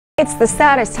It's the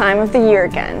saddest time of the year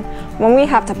again, when we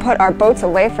have to put our boats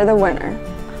away for the winter.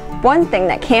 One thing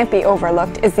that can't be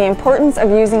overlooked is the importance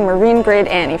of using marine-grade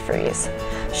antifreeze.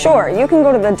 Sure, you can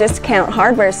go to the discount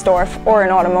hardware store or an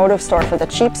automotive store for the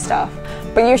cheap stuff,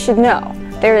 but you should know,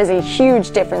 there is a huge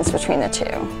difference between the two.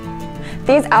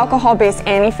 These alcohol-based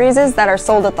antifreezes that are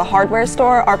sold at the hardware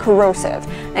store are corrosive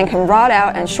and can rot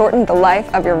out and shorten the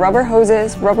life of your rubber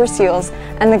hoses, rubber seals,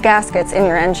 and the gaskets in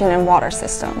your engine and water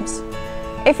systems.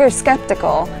 If you're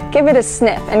skeptical, give it a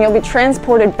sniff and you'll be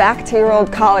transported back to your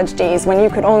old college days when you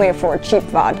could only afford cheap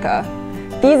vodka.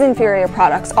 These Inferior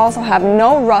products also have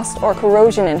no rust or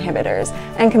corrosion inhibitors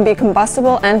and can be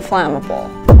combustible and flammable.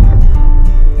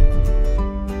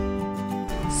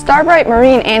 Starbrite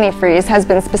Marine Antifreeze has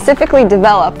been specifically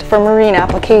developed for marine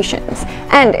applications,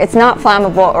 and it's not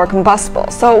flammable or combustible,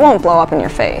 so it won't blow up in your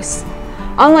face.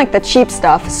 Unlike the cheap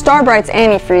stuff, Starbrite's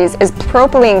antifreeze is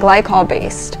propylene glycol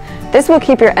based. This will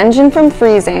keep your engine from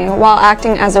freezing while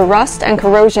acting as a rust and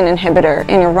corrosion inhibitor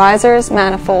in your risers,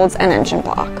 manifolds, and engine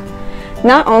block.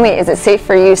 Not only is it safe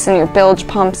for use in your bilge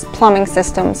pumps, plumbing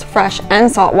systems, fresh and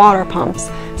salt water pumps,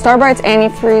 Starbrite's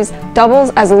antifreeze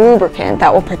doubles as a lubricant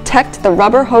that will protect the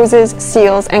rubber hoses,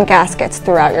 seals, and gaskets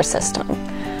throughout your system.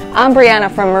 I'm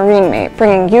Brianna from Marine Mate,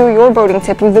 bringing you your boating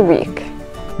tip of the week.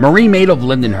 Marine Mate of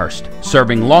Lindenhurst,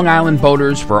 serving Long Island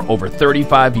boaters for over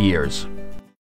 35 years.